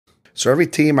So every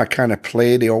team I kind of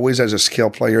played, they always has a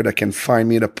skill player that can find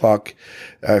me the puck,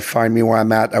 find me where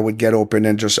I'm at. I would get open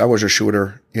and I was a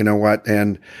shooter, you know what?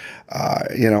 And,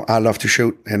 I love to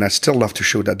shoot, and I still love to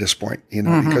shoot at this point,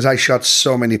 because I shot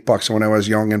so many pucks when I was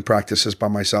young in practices by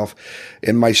myself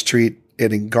in my street,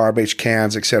 hitting garbage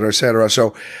cans, et cetera, et cetera.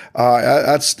 So,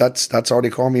 that's how they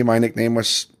call me. My nickname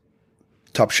was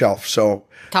Top Shelf. So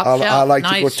I like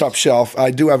to go Top Shelf.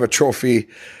 I do have a trophy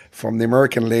from the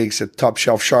American Leagues at Top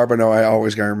Shelf Charbonneau. I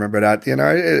always got to remember that.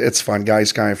 It's fun.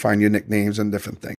 Guys kind of find you nicknames and different things.